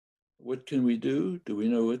What can we do? Do we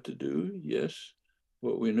know what to do? Yes.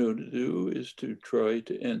 What we know to do is to try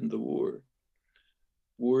to end the war.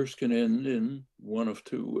 Wars can end in one of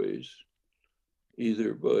two ways,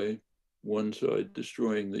 either by one side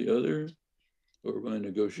destroying the other or by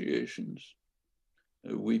negotiations.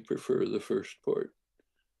 We prefer the first part.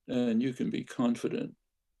 And you can be confident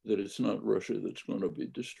that it's not Russia that's going to be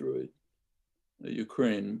destroyed.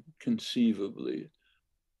 Ukraine conceivably,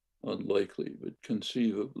 unlikely, but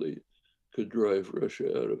conceivably could drive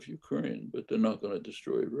Russia out of Ukraine, but they're not going to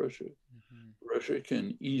destroy Russia. Mm-hmm. Russia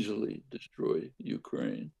can easily destroy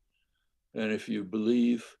Ukraine. And if you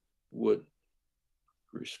believe what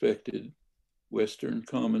respected Western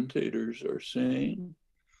commentators are saying,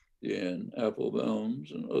 and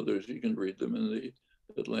Applebaums and others, you can read them in the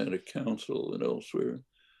Atlantic Council and elsewhere,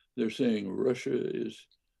 they're saying Russia is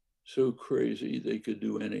so crazy they could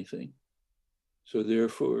do anything. So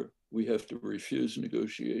therefore, we have to refuse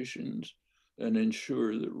negotiations and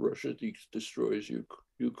ensure that Russia destroys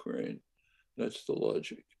Ukraine. That's the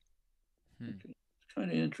logic. Hmm. Okay. It's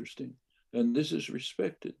kind of interesting. And this is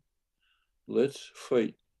respected. Let's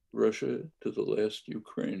fight Russia to the last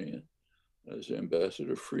Ukrainian, as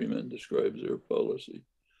Ambassador Freeman describes their policy.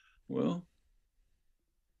 Well,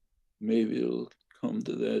 maybe it'll come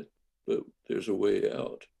to that, but there's a way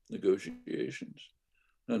out, negotiations.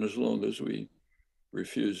 And as long as we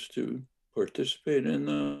refuse to participate in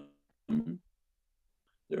them,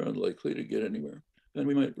 they're unlikely to get anywhere. And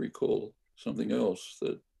we might recall something else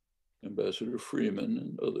that Ambassador Freeman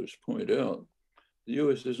and others point out. The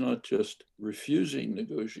US is not just refusing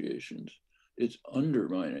negotiations, it's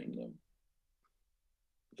undermining them.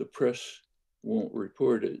 The press won't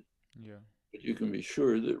report it, Yeah. but you can be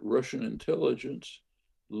sure that Russian intelligence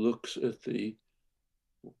looks at the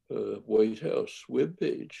White House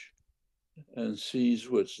webpage and sees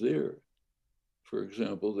what's there. For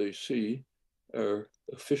example, they see our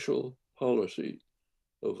official policy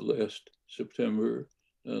of last September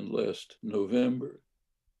and last November.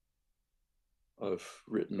 I've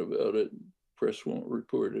written about it. Press won't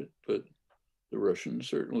report it, but the Russians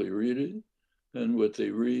certainly read it. And what they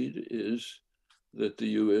read is that the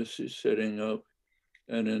US is setting up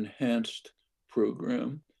an enhanced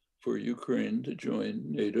program for Ukraine to join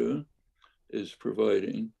NATO, is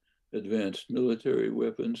providing advanced military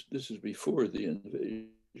weapons. This is before the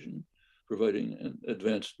invasion, providing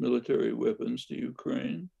advanced military weapons to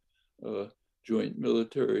Ukraine, uh, joint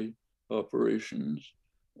military operations,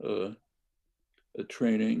 uh, a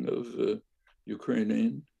training of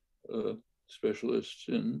Ukrainian uh, specialists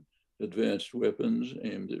in advanced weapons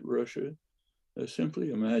aimed at Russia.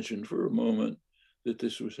 Simply imagine for a moment that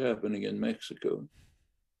this was happening in Mexico.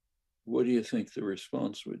 What do you think the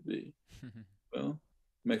response would be? Well,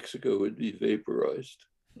 Mexico would be vaporized,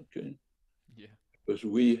 okay, Yeah. because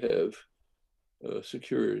we have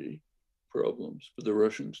security problems, but the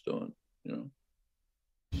Russians don't, you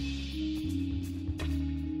know.